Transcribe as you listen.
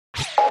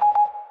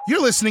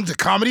You're listening to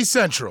Comedy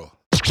Central.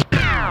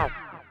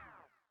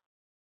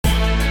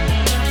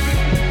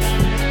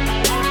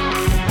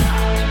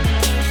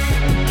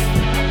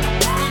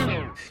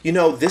 You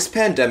know, this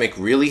pandemic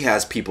really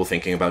has people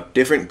thinking about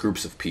different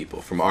groups of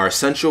people, from our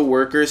essential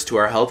workers to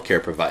our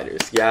healthcare providers.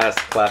 Yes,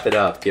 clap it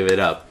up, give it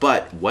up.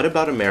 But what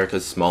about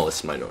America's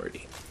smallest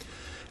minority?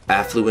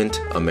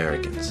 Affluent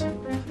Americans.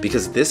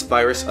 Because this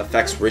virus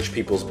affects rich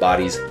people's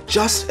bodies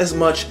just as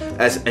much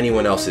as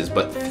anyone else's,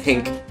 but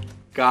thank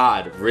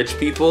God, rich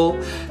people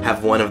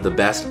have one of the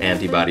best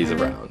antibodies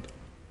around.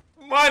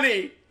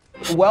 Money!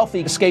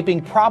 Wealthy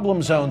escaping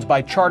problem zones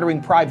by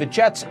chartering private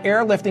jets,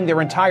 airlifting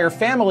their entire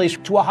families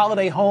to a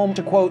holiday home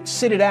to, quote,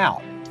 sit it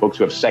out. Folks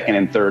who have second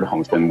and third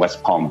homes in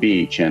West Palm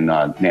Beach and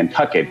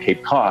Nantucket,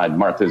 Cape Cod,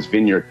 Martha's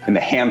Vineyard, in the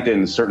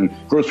Hamptons, certain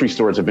grocery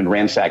stores have been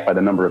ransacked by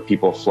the number of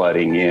people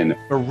flooding in.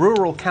 A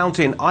rural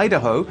county in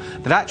Idaho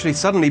that actually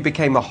suddenly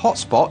became a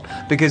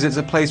hotspot because it's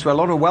a place where a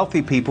lot of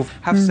wealthy people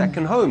have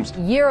second homes.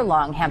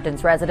 Year-long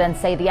Hamptons residents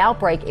say the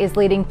outbreak is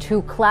leading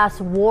to class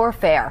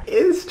warfare.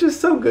 It's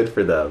just so good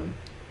for them.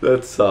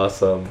 That's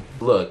awesome.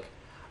 Look,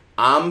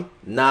 I'm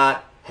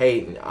not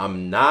hating.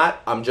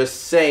 I'm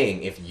just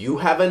saying, if you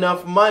have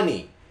enough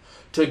money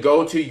to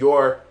go to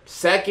your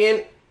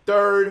second,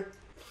 third,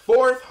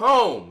 fourth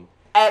home,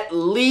 at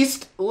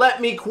least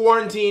let me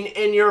quarantine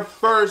in your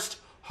first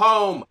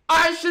home.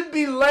 I should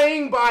be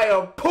laying by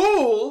a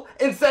pool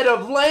instead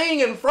of laying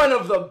in front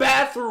of the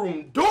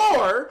bathroom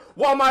door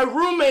while my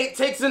roommate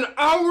takes an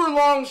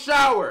hour-long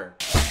shower.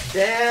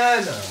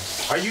 Dan,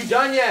 are you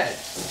done yet?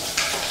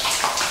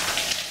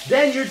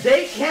 Dan, your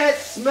date can't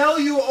smell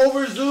you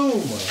over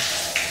Zoom.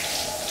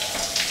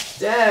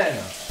 Dan.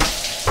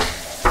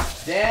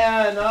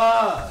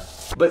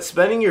 But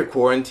spending your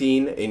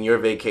quarantine in your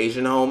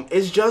vacation home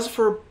is just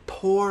for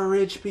poor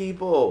rich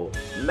people.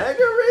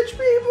 Mega rich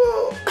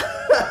people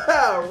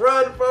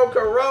run from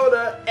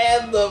Corona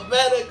and the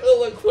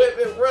medical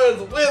equipment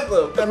runs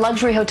with them. A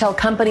luxury hotel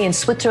company in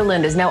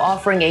Switzerland is now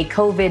offering a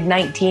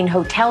COVID-19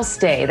 hotel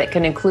stay that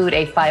can include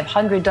a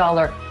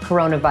 $500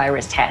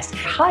 coronavirus test.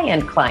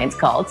 High-end clients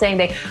called saying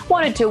they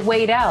wanted to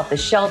wait out the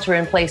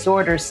shelter-in-place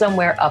orders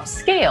somewhere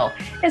upscale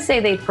and say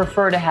they'd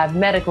prefer to have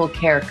medical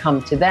care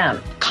come to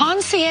them.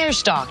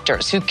 Concierge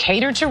doctors who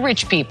cater to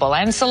rich people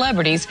and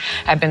celebrities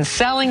have been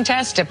selling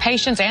tests to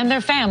patients and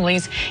their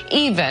families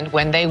even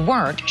when they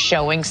weren't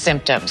showing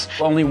symptoms.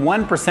 Only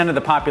 1% of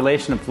the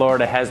population of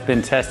Florida has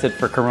been tested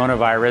for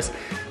coronavirus,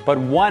 but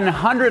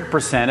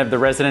 100% of the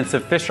residents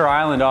of Fisher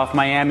Island off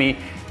Miami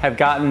have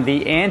gotten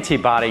the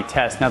antibody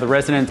test. Now, the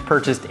residents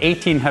purchased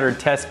 1,800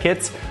 test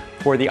kits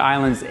for the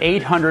island's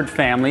 800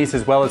 families,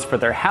 as well as for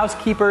their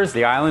housekeepers.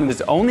 The island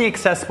is only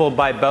accessible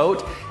by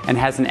boat and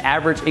has an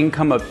average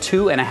income of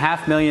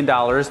 $2.5 million.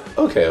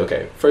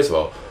 Okay. First of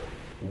all,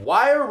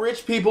 why are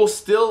rich people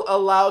still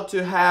allowed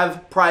to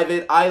have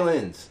private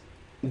islands?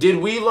 Did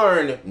we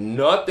learn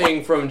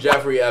nothing from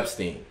Jeffrey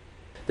Epstein?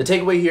 The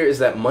takeaway here is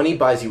that money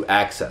buys you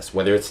access,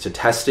 whether it's to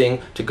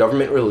testing, to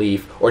government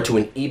relief, or to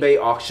an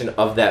eBay auction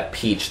of that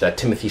peach that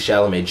Timothée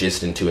Chalamet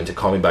jizzed into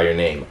Call Me By Your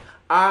Name.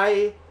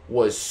 I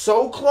was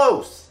so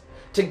close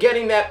to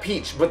getting that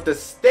peach, but the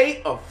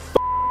state of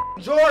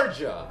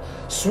Georgia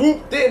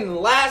swooped in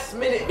last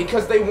minute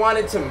because they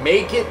wanted to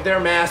make it their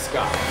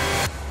mascot.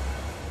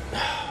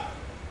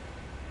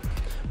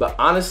 But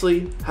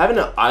honestly, having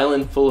an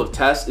island full of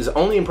tests is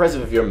only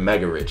impressive if you're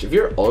mega rich. If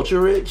you're ultra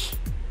rich,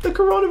 the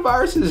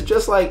coronavirus is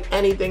just like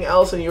anything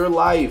else in your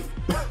life.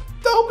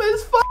 Dope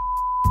as f***.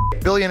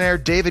 Billionaire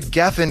David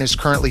Geffen is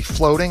currently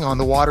floating on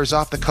the waters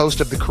off the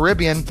coast of the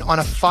Caribbean on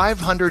a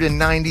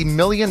 $590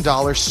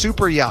 million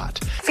super yacht.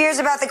 Fears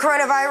about the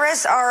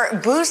coronavirus are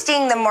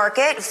boosting the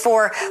market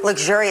for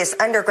luxurious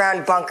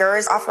underground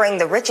bunkers, offering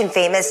the rich and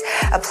famous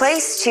a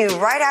place to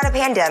ride out a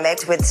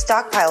pandemic with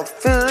stockpiled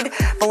food,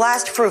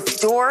 blast-proof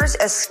doors,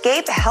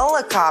 escape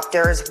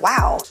helicopters.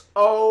 Wow.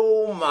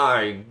 Oh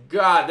my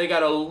God, they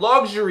got a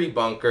luxury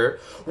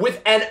bunker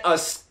with an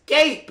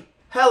escape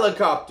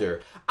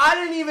helicopter. I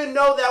didn't even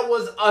know that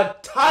was a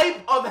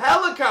type of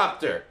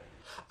helicopter.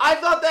 I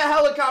thought that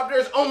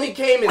helicopters only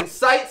came in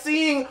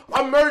sightseeing,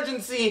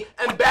 emergency,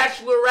 and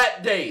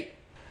bachelorette date.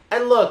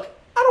 And look,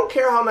 I don't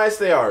care how nice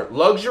they are.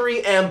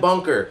 Luxury and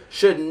bunker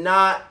should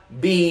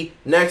not be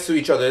next to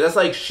each other. That's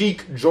like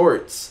chic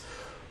jorts.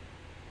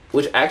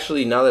 Which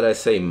actually, now that I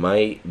say,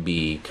 might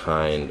be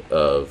kind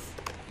of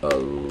a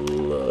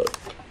look.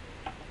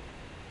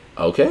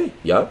 Okay,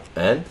 yup,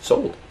 and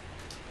sold.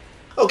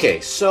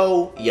 Okay,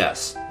 so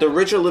yes, the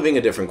rich are living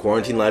a different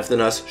quarantine life than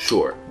us,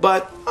 sure.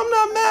 But I'm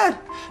not mad,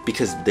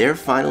 because they're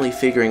finally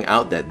figuring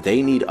out that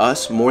they need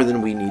us more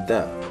than we need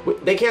them.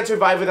 They can't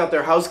survive without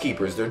their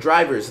housekeepers, their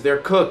drivers, their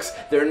cooks,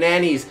 their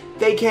nannies.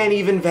 They can't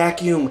even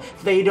vacuum.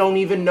 They don't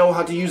even know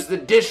how to use the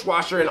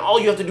dishwasher, and all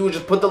you have to do is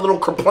just put the little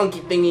kerplunky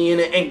thingy in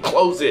it and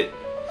close it.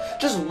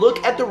 Just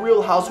look at the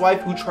Real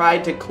Housewife who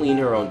tried to clean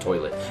her own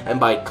toilet.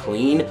 And by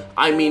clean,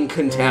 I mean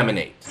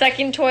contaminate.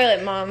 Second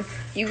toilet, Mom.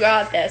 You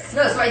got this.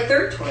 No, it's my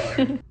third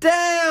toilet.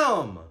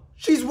 Damn!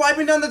 She's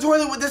wiping down the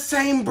toilet with the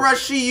same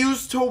brush she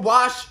used to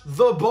wash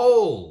the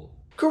bowl.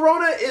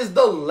 Corona is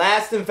the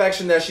last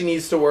infection that she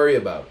needs to worry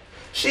about.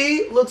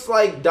 She looks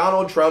like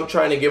Donald Trump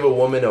trying to give a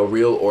woman a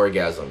real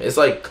orgasm. It's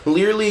like,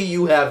 clearly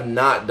you have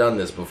not done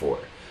this before.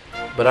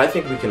 But I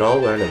think we can all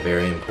learn a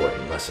very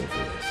important lesson from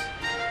this.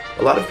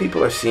 A lot of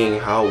people are seeing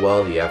how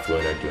well the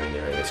affluent are doing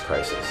during this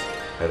crisis.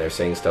 And they're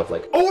saying stuff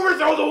like,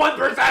 overthrow the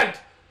 1%!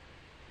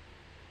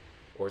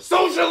 Or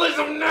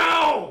socialism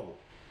now!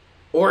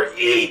 Or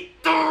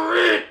eat the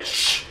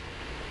rich!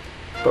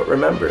 But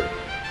remember,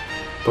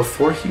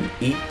 before you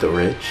eat the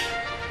rich,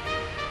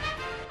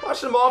 wash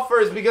them off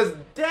first, because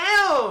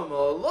damn,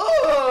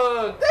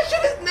 look, that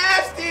shit is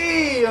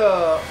nasty!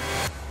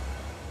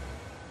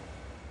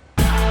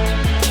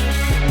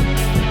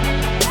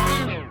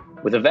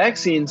 With a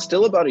vaccine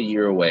still about a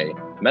year away,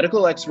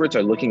 medical experts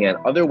are looking at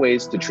other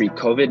ways to treat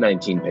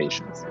COVID-19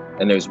 patients.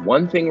 And there's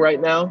one thing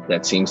right now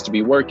that seems to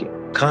be working.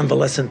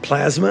 Convalescent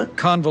plasma?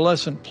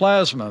 Convalescent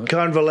plasma.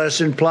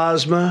 Convalescent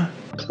plasma?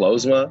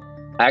 Plasma?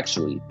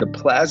 Actually, the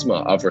plasma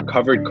of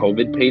recovered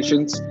COVID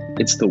patients,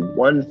 it's the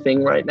one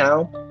thing right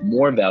now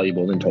more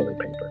valuable than toilet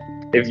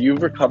paper. If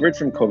you've recovered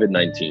from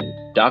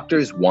COVID-19,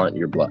 doctors want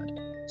your blood.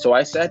 So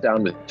I sat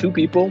down with two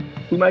people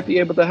who might be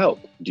able to help.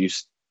 Do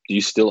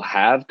you still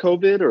have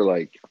COVID, or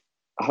like,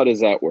 how does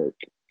that work?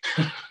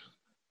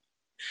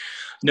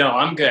 No,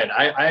 I'm good.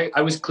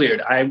 I was cleared.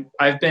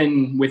 I've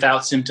been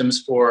without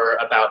symptoms for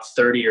about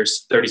 30 or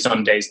 30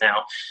 some days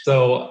now.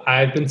 So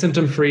I've been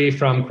symptom free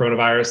from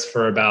coronavirus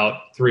for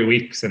about 3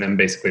 weeks and I'm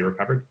basically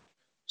recovered.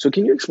 So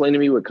can you explain to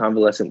me what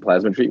convalescent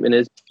plasma treatment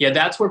is? Yeah,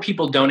 that's where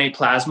people donate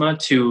plasma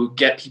to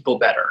get people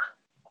better.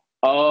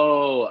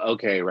 Oh,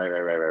 okay. Right.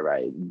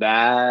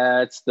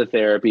 That's the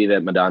therapy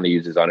that Madonna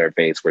uses on her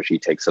face where she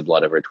takes the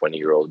blood of her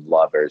 20-year-old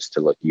lovers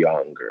to look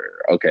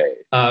younger. Okay.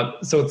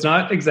 So it's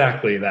not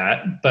exactly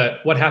that,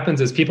 but what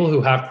happens is people who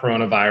have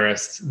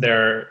coronavirus,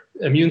 their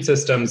immune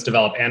systems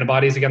develop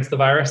antibodies against the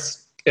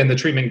virus, and the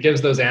treatment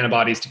gives those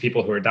antibodies to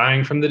people who are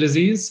dying from the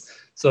disease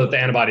so that the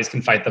antibodies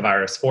can fight the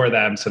virus for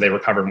them so they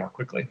recover more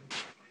quickly.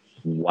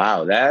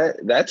 Wow,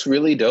 that's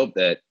really dope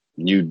that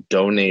you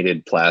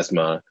donated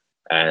plasma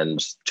and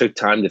took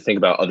time to think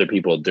about other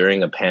people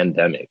during a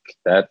pandemic.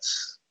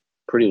 That's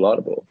pretty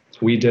laudable.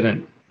 We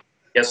didn't.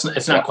 Yes,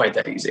 it's not quite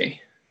that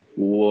easy.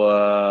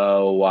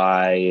 Whoa,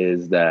 why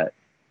is that?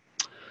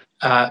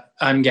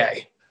 I'm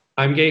gay.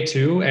 I'm gay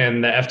too,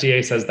 and the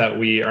FDA says that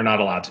we are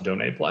not allowed to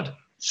donate blood.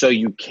 So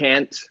you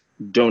can't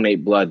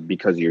donate blood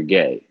because you're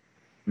gay?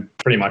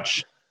 Pretty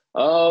much.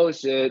 Oh,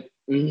 shit.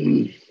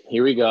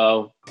 Here we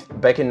go.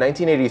 Back in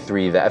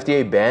 1983, the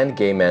FDA banned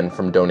gay men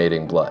from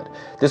donating blood.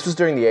 This was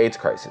during the AIDS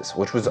crisis,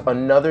 which was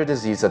another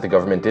disease that the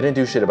government didn't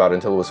do shit about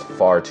until it was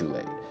far too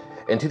late.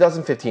 In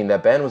 2015,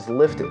 that ban was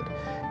lifted,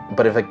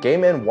 but if a gay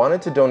man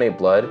wanted to donate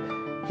blood,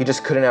 he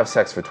just couldn't have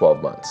sex for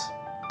 12 months.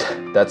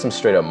 That's some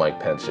straight up Mike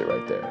Pence shit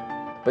right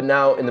there. But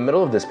now, in the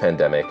middle of this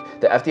pandemic,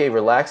 the FDA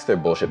relaxed their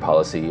bullshit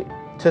policy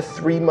to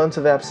 3 months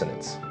of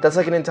abstinence. That's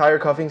like an entire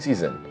cuffing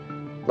season.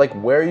 Like,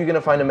 where are you going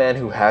to find a man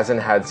who hasn't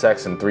had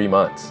sex in 3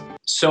 months?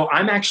 So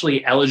I'm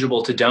actually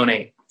eligible to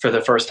donate for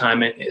the first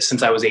time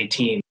since I was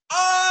 18.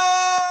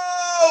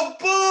 Oh,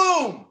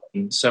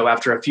 boom! So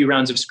after a few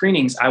rounds of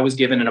screenings, I was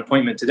given an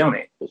appointment to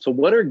donate. So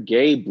what are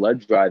gay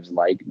blood drives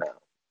like now?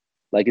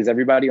 Like, is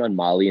everybody on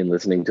Molly and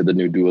listening to the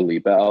new Dua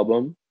Lipa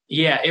album?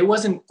 Yeah, it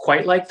wasn't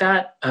quite like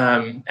that.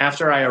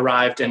 After I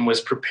arrived and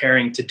was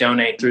preparing to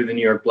donate through the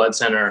New York Blood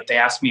Center, they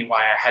asked me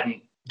why I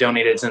hadn't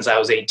donated since I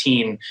was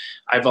 18.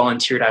 I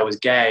volunteered I was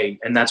gay,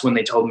 and that's when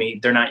they told me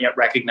they're not yet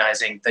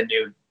recognizing the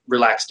new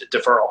relaxed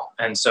deferral,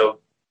 and so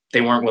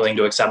they weren't willing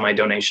to accept my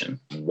donation.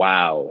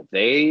 Wow,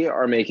 they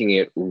are making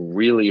it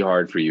really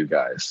hard for you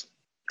guys.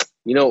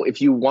 You know,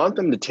 if you want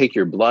them to take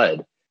your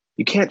blood,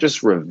 you can't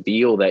just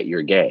reveal that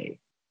you're gay.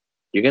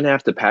 You're going to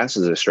have to pass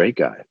as a straight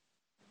guy.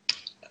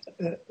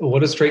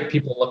 What do straight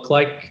people look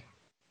like?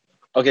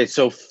 Okay,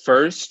 so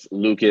first,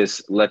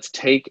 Lucas, let's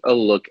take a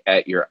look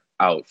at your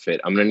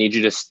outfit. I'm going to need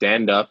you to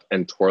stand up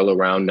and twirl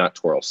around, not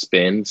twirl,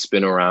 spin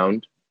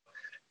around.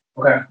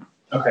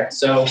 Okay.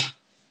 So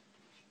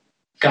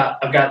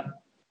I've got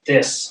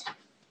this.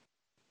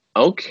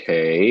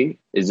 Okay.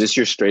 Is this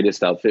your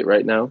straightest outfit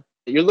right now?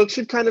 Your look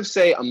should kind of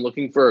say, I'm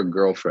looking for a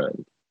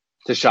girlfriend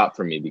to shop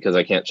for me because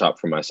I can't shop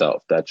for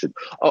myself. That should.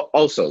 Oh,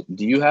 also,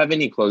 do you have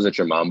any clothes that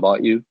your mom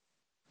bought you?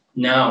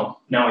 No,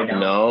 I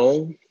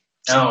don't.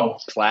 No.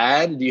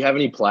 Plaid? Do you have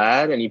any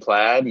plaid? Any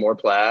plaid? More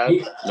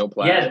plaid? Yeah. No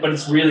plaid? Yeah, but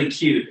it's really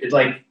cute. It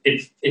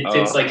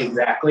fits like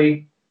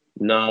exactly.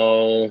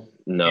 No.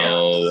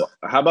 Yeah.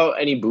 How about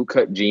any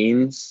bootcut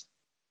jeans?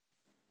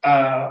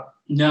 No,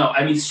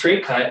 I mean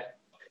straight cut.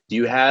 Do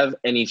you have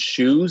any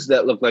shoes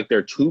that look like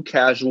they're too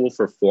casual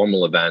for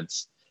formal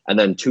events and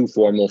then too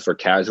formal for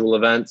casual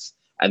events?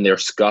 And they're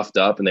scuffed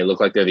up and they look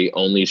like they're the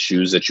only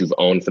shoes that you've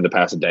owned for the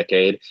past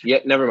decade. Yeah,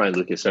 never mind,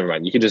 Lucas, never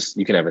mind. You can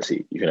have a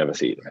seat.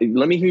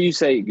 Let me hear you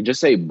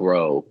say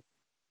bro.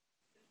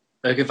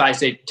 Like if I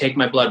say, take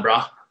my blood,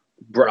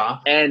 brah.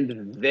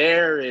 And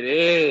there it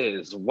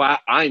is. Wow,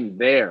 I'm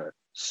there.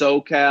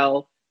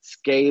 SoCal,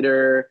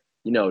 skater,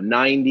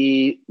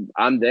 90,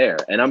 I'm there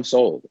and I'm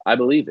sold. I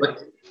believe it.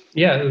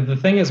 Yeah, the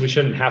thing is we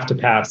shouldn't have to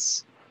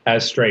pass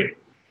as straight,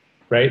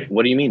 right?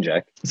 What do you mean,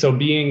 Jack? So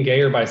being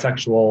gay or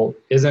bisexual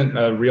isn't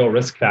a real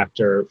risk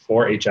factor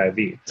for HIV.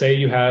 Say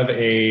you have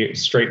a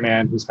straight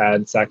man who's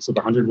had sex with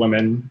 100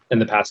 women in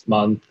the past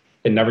month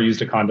and never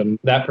used a condom.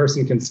 That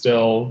person can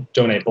still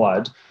donate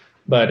blood.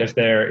 But if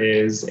there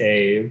is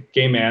a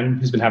gay man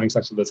who's been having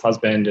sex with his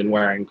husband and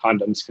wearing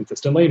condoms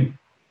consistently,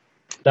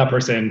 that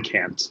person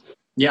can't.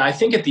 Yeah, I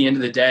think at the end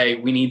of the day,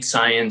 we need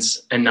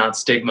science and not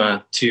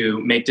stigma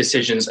to make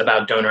decisions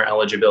about donor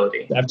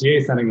eligibility. The FDA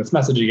is sending this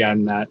message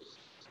again that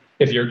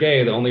if you're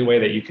gay, the only way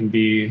that you can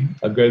be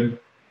a good,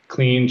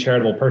 clean,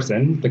 charitable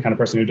person, the kind of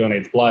person who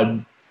donates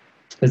blood,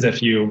 is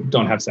if you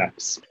don't have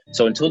sex.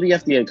 So until the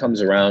FDA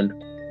comes around,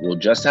 we'll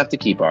just have to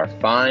keep our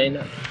fine,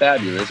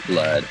 fabulous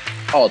blood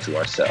all to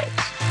ourselves.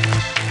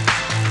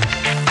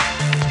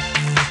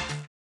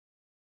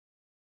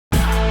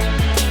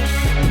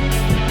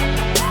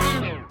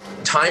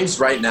 Times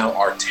right now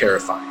are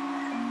terrifying.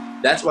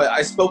 That's why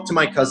I spoke to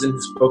my cousin,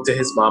 who spoke to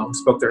his mom, who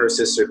spoke to her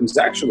sister, who's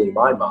actually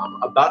my mom,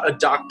 about a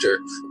doctor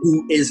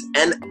who is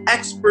an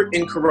expert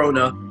in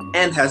corona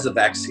and has a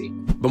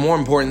vaccine. But more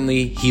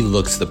importantly, he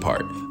looks the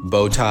part.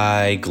 Bow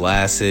tie,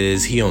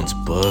 glasses, he owns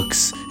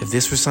books. If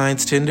this were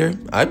Science Tinder,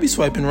 I'd be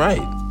swiping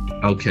right.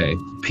 Okay,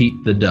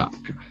 Pete the Doc.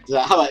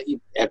 How about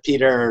you,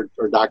 Peter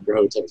or Dr.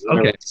 Hotez?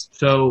 Okay,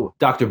 so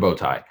Dr.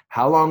 Bowtie,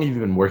 how long have you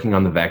been working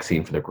on the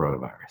vaccine for the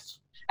coronavirus?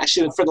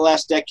 Actually, for the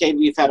last decade,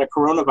 we've had a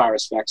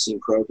coronavirus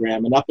vaccine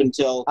program, and up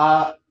until...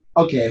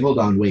 okay, hold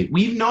on, wait.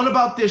 We've known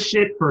about this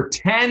shit for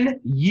 10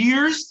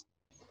 years?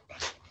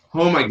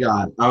 Oh my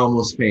God, I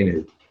almost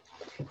fainted.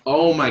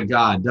 Oh my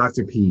God,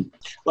 Dr. Pete.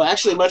 Well,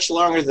 actually, much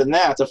longer than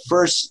that. The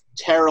first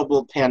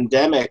terrible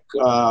pandemic,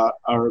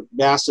 or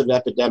massive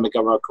epidemic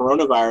of our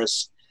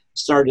coronavirus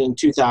started in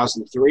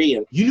 2003.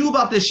 And you knew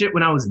about this shit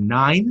when I was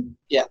 9?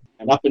 Yeah,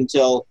 and up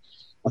until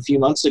a few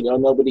months ago,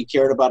 nobody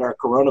cared about our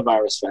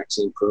coronavirus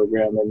vaccine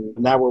program. And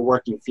now we're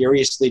working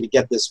furiously to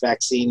get this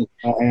vaccine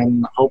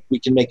and hope we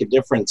can make a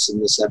difference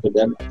in this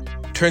epidemic.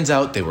 Turns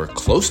out they were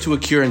close to a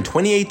cure in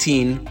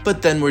 2018,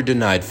 but then were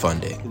denied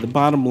funding. The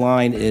bottom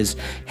line is,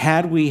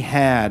 had we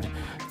had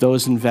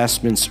those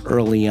investments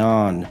early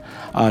on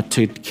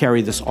to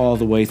carry this all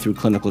the way through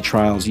clinical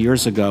trials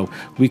years ago,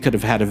 we could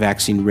have had a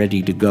vaccine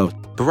ready to go.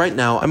 But right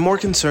now, I'm more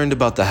concerned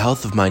about the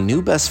health of my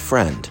new best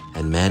friend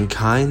and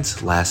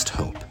mankind's last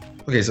hope.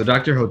 Okay, so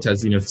Dr.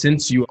 Hotez,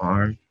 since you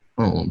are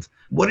old,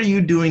 what are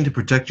you doing to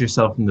protect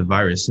yourself from the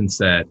virus, since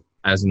that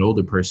as an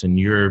older person,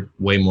 you're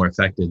way more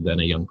affected than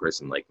a young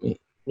person like me?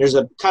 There's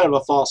a kind of a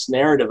false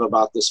narrative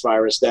about this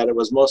virus that it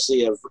was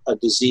mostly a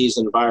disease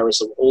and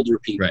virus of older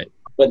people. Right.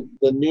 But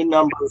the new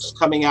numbers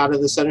coming out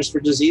of the Centers for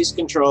Disease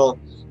Control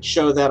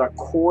show that a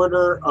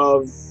quarter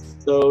of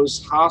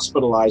those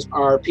hospitalized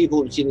are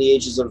people between the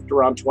ages of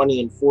around 20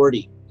 and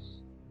 40.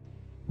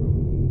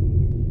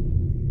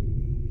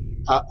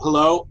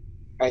 Hello?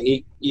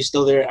 You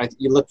still there?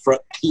 You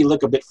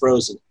look a bit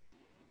frozen.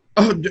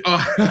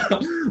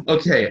 Oh,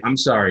 okay. I'm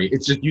sorry.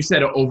 It's just, you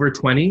said over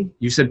 20?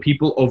 You said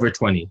people over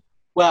 20.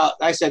 Well,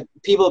 I said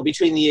people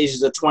between the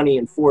ages of 20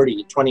 and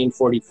 40, 20 and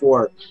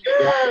 44.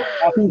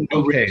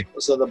 Okay.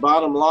 So the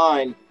bottom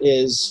line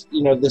is,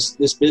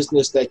 this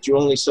business that you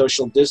only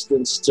social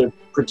distance to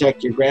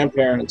protect your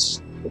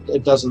grandparents,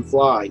 it doesn't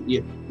fly.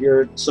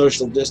 You're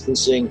social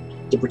distancing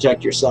to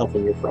protect yourself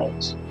and your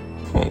friends.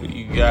 Oh,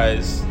 you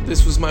guys,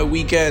 this was my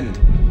weekend.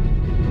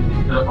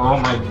 Oh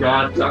my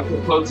God, Dr.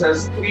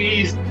 Hotez,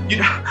 please.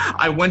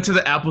 I went to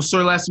the Apple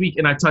store last week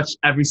and I touched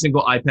every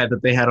single iPad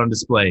that they had on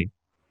display.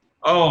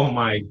 Oh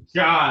my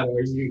God,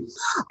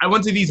 I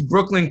went to these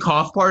Brooklyn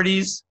cough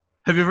parties.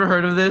 Have you ever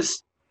heard of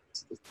this?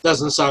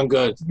 Doesn't sound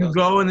good. You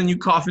go and then you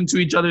cough into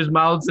each other's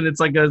mouths and it's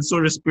like a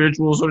sort of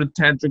spiritual, sort of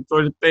tantric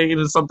sort of thing.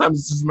 And sometimes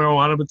it's just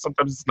marijuana, but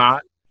sometimes it's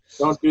not.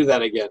 Don't do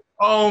that again.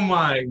 Oh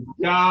my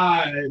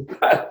God.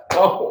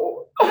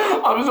 Oh,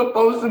 I'm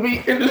supposed to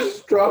be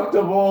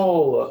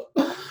indestructible.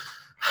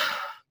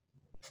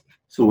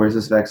 So where's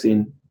this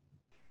vaccine?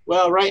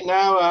 Well, right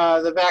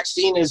now, the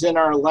vaccine is in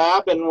our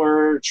lab, and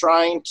we're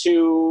trying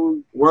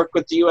to work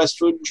with the U.S.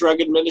 Food and Drug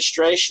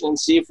Administration and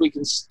see if we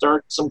can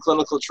start some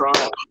clinical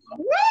trials.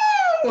 Woo!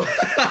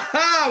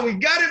 We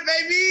got it,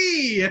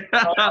 baby!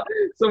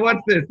 So what's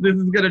this? This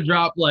is going to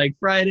drop like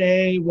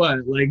Friday,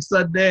 what, like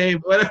Sunday?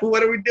 What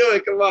are we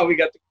doing? Come on, we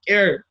got the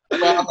care.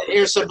 Well,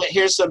 here's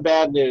some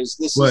bad news.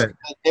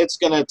 It's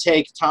going to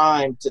take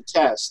time to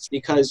test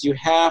because you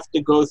have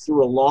to go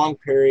through a long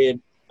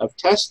period of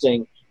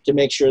testing to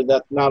make sure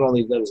that not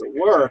only does it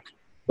work,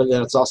 but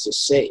that it's also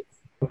safe.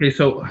 Okay,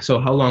 so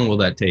how long will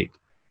that take?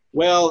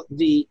 Well,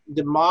 the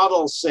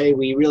models say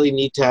we really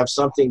need to have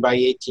something by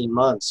 18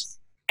 months.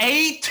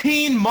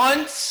 18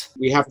 months?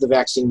 We have the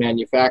vaccine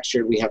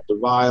manufactured, we have to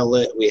vial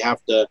it, we have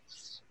to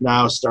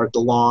now start the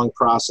long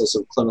process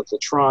of clinical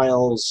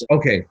trials.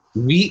 Okay,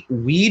 we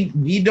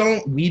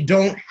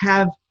don't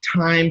have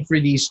time for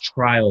these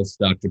trials,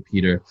 Dr.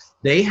 Peter.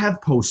 They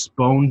have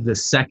postponed the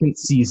second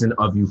season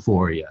of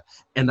Euphoria,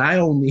 and I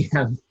only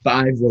have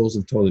 5 rolls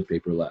of toilet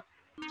paper left.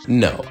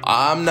 No,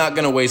 I'm not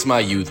gonna waste my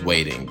youth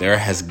waiting. There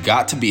has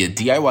got to be a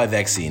DIY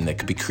vaccine that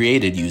could be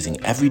created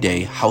using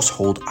everyday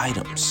household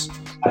items.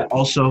 I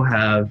also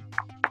have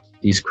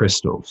these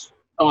crystals.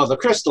 Oh, the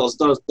crystals,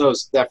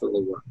 those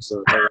definitely work.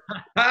 So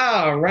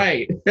Ah,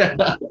 right.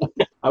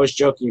 I was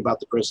joking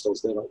about the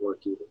crystals. They don't work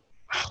either.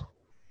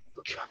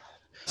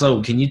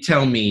 So can you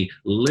tell me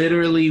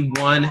literally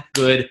one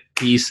good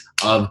piece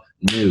of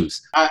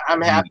news?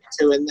 I'm happy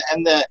to,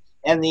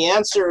 and the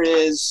answer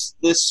is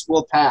this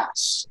will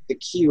pass. The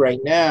key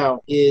right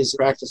now is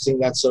practicing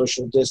that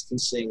social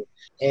distancing,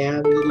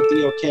 and it'll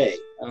be okay.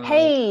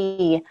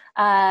 Hey,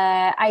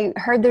 I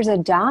heard there's a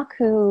doc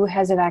who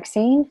has a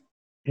vaccine.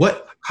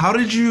 What? How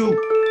did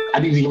you? I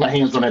didn't get my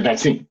hands on that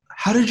vaccine.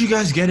 How did you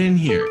guys get in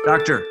here?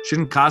 Doctor,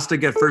 shouldn't Costa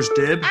get first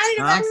dibs? I need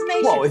a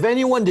vaccination. Whoa, if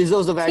anyone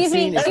deserves a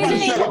vaccine, it's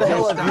what the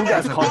hell have you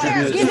guys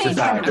contributed to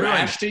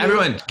society?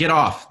 Everyone, get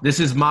off. This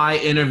is my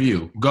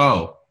interview.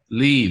 Go.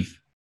 Leave.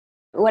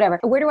 Whatever.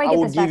 Where do I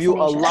get this vaccination? I will give you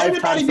a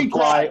lifetime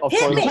supply of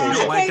toilet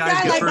paper. White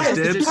guys get first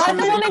dibs.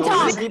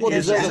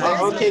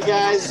 Okay,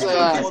 guys,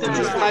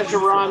 it's time to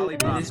run. You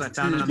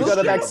got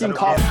a vaccine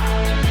card.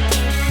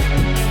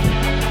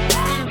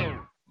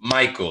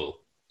 Michael,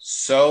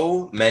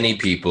 so many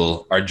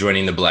people are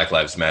joining the Black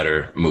Lives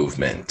Matter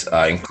movement,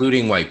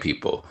 including white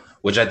people,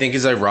 which I think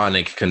is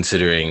ironic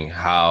considering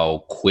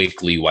how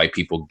quickly white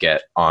people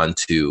get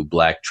onto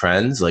black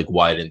trends. Like,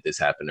 why didn't this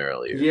happen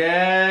earlier?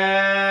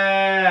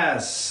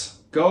 Yes!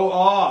 Go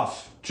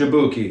off,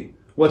 Jaboukie.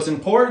 What's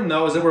important,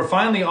 though, is that we're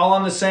finally all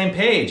on the same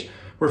page.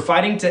 We're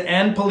fighting to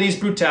end police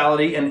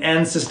brutality and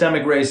end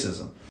systemic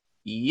racism.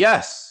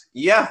 Yes.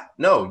 Yeah.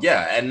 No.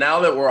 Yeah. And now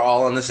that we're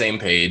all on the same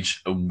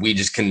page, we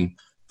just can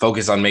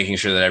focus on making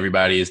sure that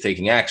everybody is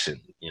taking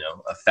action,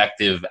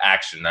 effective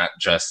action, not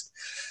just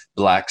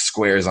black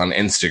squares on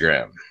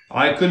Instagram.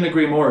 I couldn't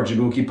agree more,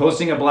 Jaboukie.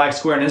 Posting a black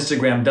square on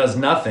Instagram does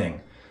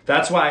nothing.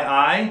 That's why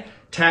I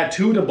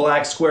tattooed a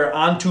black square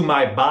onto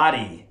my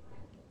body.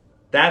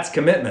 That's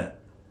commitment.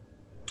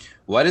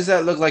 Why does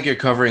that look like you're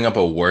covering up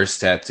a worse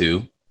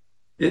tattoo?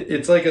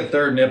 It's like a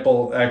third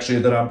nipple, actually,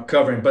 that I'm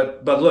covering.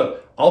 But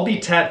look, I'll be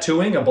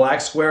tattooing a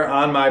black square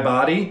on my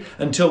body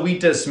until we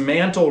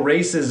dismantle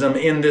racism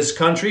in this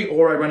country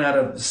or I run out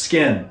of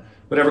skin.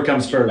 Whatever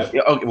comes first.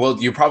 Okay, well,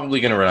 you're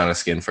probably going to run out of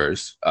skin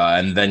first,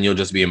 and then you'll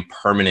just be in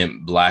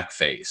permanent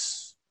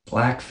blackface.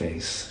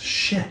 Blackface?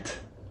 Shit.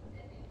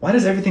 Why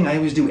does everything I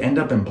always do end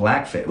up in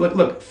blackface?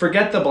 Look,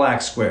 forget the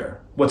black square.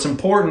 What's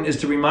important is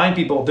to remind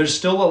people there's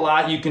still a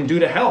lot you can do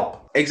to help.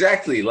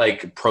 Exactly,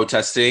 like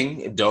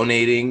protesting,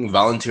 donating,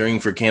 volunteering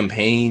for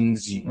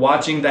campaigns.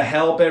 Watching The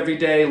Help every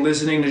day,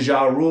 listening to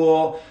Ja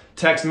Rule,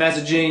 text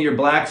messaging your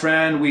black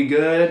friend, we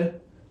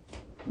good?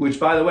 Which,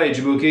 by the way,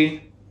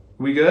 Jaboukie,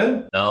 we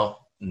good? No.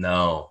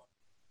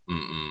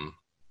 Mm-mm.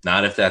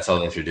 Not if that's all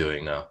that you're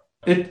doing, no.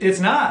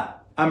 It's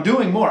not. I'm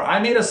doing more. I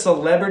made a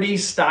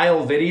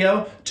celebrity-style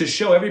video to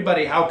show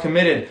everybody how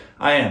committed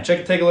I am.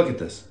 Take a look at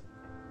this.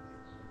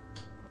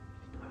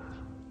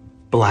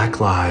 Black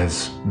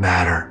Lives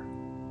Matter.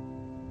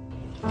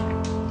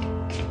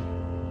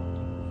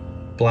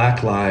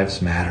 Black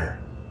Lives Matter.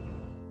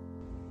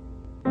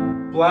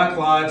 Black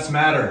Lives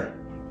Matter.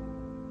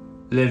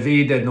 La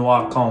vie des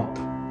noirs compte.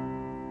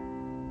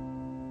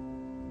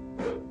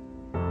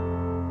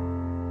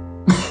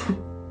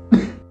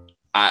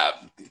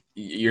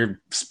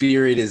 Your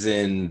spirit is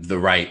in the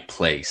right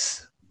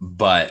place,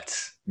 but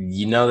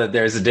you know that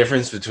there's a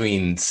difference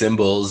between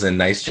symbols and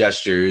nice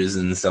gestures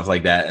and stuff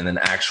like that, and then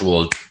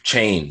actual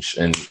change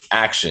and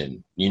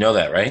action. You know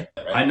that, right?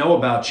 I know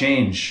about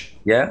change.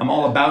 Yeah? I'm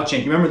all about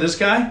change. You remember this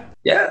guy?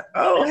 Yeah.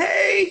 Oh,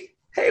 hey.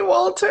 Hey,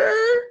 Walter.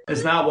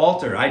 It's not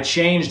Walter. I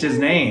changed his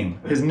name.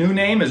 His new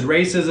name is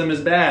Racism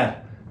is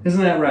Bad.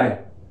 Isn't that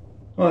right?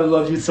 Oh, I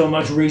love you so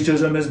much.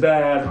 Racism is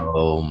bad.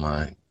 Oh,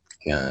 my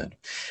God.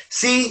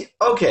 See,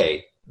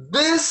 okay.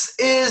 This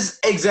is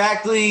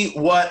exactly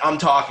what I'm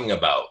talking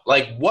about.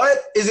 Like, what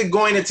is it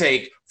going to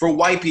take for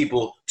white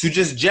people to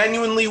just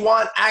genuinely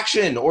want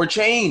action or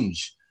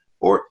change?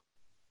 Or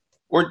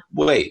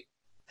wait.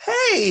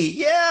 Hey,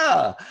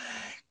 yeah.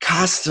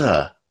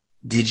 Costa,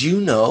 did you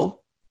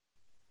know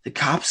the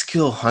cops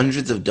kill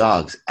hundreds of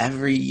dogs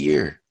every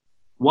year?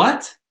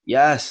 What?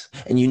 Yes.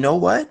 And you know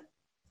what?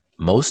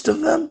 Most of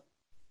them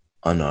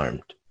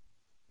unarmed.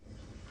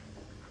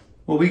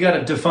 Well, we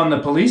got to defund the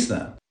police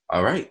then.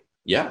 All right.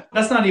 Yeah.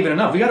 That's not even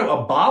enough. We got to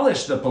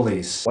abolish the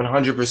police.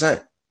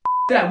 100%.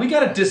 That we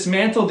got to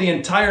dismantle the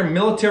entire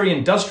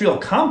military-industrial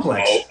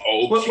complex.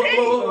 Oh,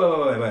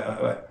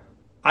 okay. Wait.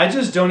 I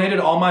just donated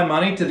all my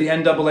money to the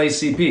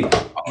NAACP.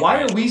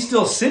 Why are we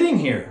still sitting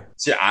here?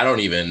 See, I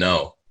don't even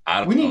know.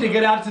 We need to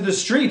get out to the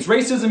streets.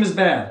 Racism is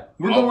bad.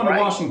 We're going to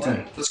Washington.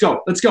 Right. Let's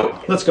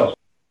go.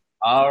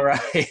 All right.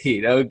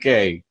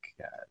 Okay.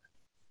 God.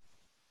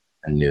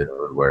 I knew that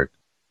would work.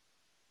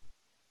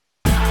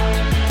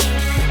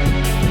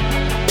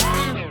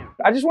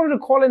 I just wanted to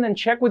call in and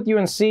check with you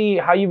and see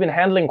how you've been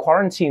handling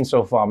quarantine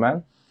so far,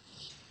 man.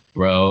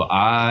 Bro,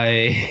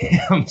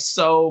 I am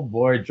so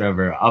bored,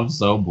 Trevor. I'm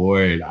so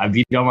bored. I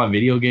beat on my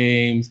video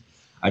games.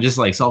 I just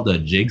like solved a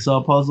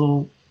jigsaw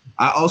puzzle.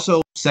 I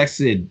also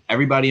sexted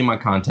everybody in my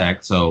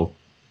contact, so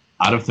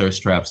out of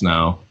thirst traps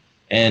now.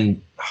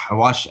 And I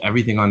watched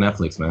everything on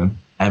Netflix, man.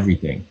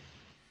 Everything.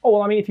 Oh,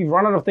 well, I mean, if you've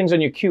run out of things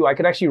on your queue, I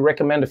could actually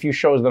recommend a few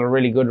shows that are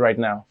really good right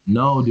now.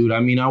 No, dude. I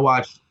mean, I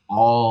watched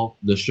all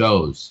the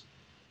shows.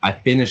 I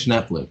finished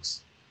Netflix.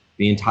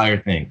 The entire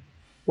thing.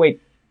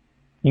 Wait,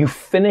 you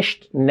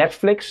finished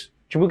Netflix?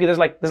 Jaboukie, there's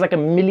like a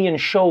million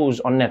shows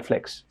on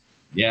Netflix.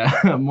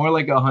 Yeah, more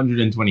like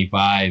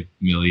 125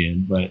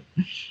 million, but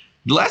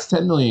the last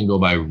 10 million go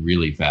by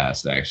really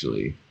fast,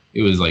 actually.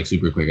 It was like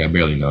super quick. I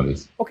barely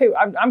noticed. Okay,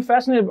 I'm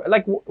fascinated.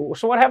 Like,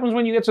 so what happens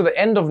when you get to the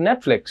end of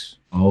Netflix?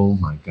 Oh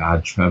my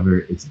God, Trevor,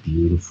 it's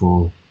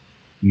beautiful.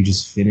 You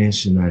just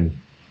finish and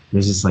then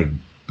there's this like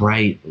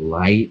bright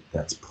light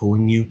that's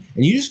pulling you.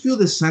 And you just feel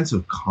this sense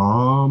of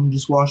calm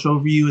just wash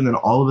over you. And then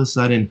all of a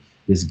sudden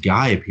this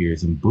guy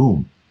appears and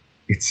boom,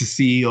 it's the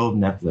CEO of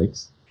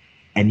Netflix.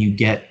 And you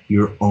get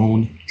your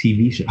own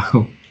TV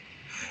show.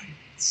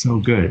 It's so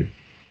good.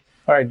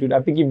 All right, dude,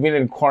 I think you've been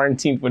in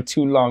quarantine for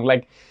too long.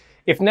 Like,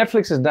 if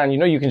Netflix is done,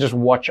 you can just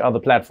watch other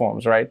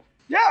platforms, right?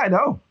 Yeah, I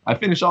know. I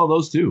finished all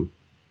those too.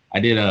 I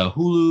did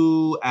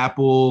Hulu,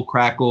 Apple,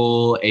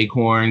 Crackle,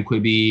 Acorn,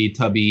 Quibi,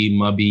 Tubby,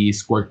 Mubby,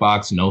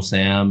 Squirtbox,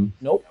 NoSam.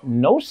 Nope,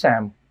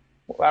 NoSam?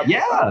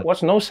 Yeah.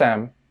 What's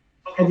NoSam?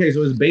 Okay,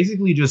 so it's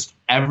basically just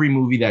every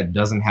movie that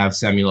doesn't have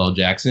Samuel L.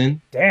 Jackson.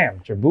 Damn,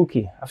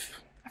 Jaboukie.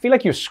 I feel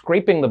like you're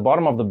scraping the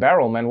bottom of the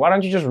barrel, man. Why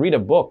don't you just read a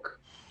book?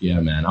 Yeah,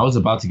 man. I was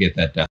about to get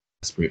that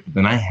desperate, but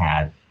then I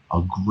had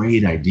a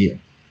great idea.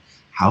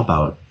 How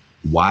about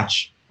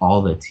watch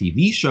all the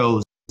TV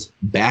shows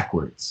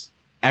backwards?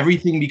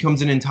 Everything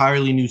becomes an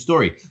entirely new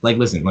story. Like,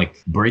 listen,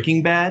 like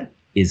Breaking Bad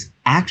is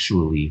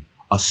actually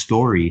a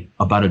story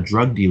about a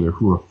drug dealer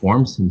who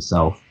reforms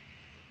himself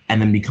and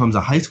then becomes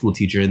a high school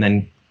teacher and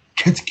then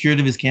gets cured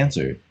of his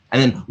cancer.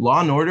 And then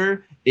Law and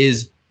Order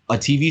is a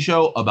TV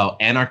show about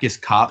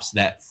anarchist cops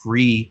that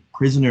free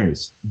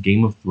prisoners.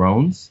 Game of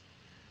Thrones,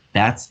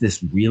 that's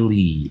this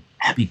really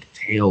epic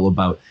tale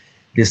about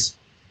this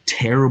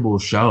terrible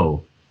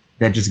show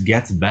that just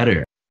gets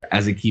better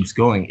as it keeps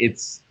going.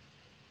 It's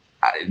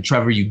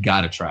Trevor, you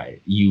gotta try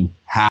it. You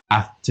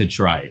have to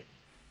try it.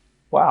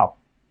 Wow.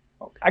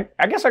 I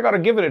guess I gotta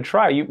give it a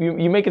try.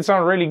 You make it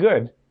sound really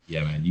good.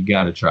 Yeah, man, you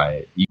gotta try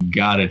it. You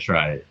gotta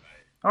try it.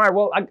 All right,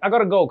 well, I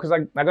gotta go because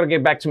I gotta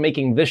get back to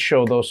making this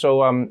show though.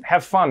 So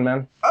have fun,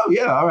 man. Oh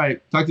yeah, all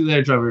right. Talk to you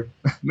later, Trevor.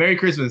 Merry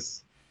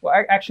Christmas.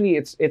 Well, actually,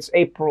 it's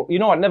April. You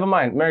know what? Never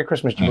mind. Merry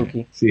Christmas, Jaboukie.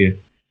 Right, see you.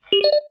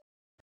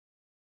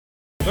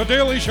 The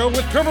Daily Show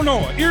with Trevor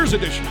Noah, Ears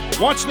Edition.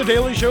 Watch The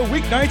Daily Show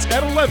weeknights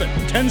at 11,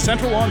 10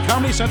 Central on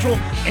Comedy Central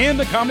and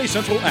the Comedy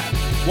Central app.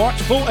 Watch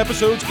full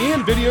episodes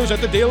and videos at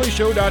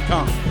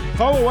thedailyshow.com.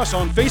 Follow us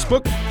on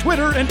Facebook,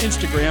 Twitter, and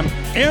Instagram,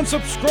 and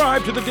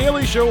subscribe to The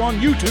Daily Show on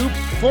YouTube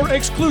for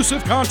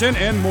exclusive content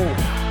and more.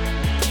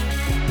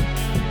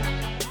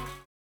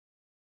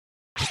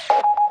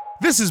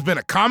 This has been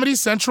a Comedy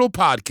Central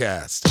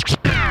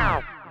podcast.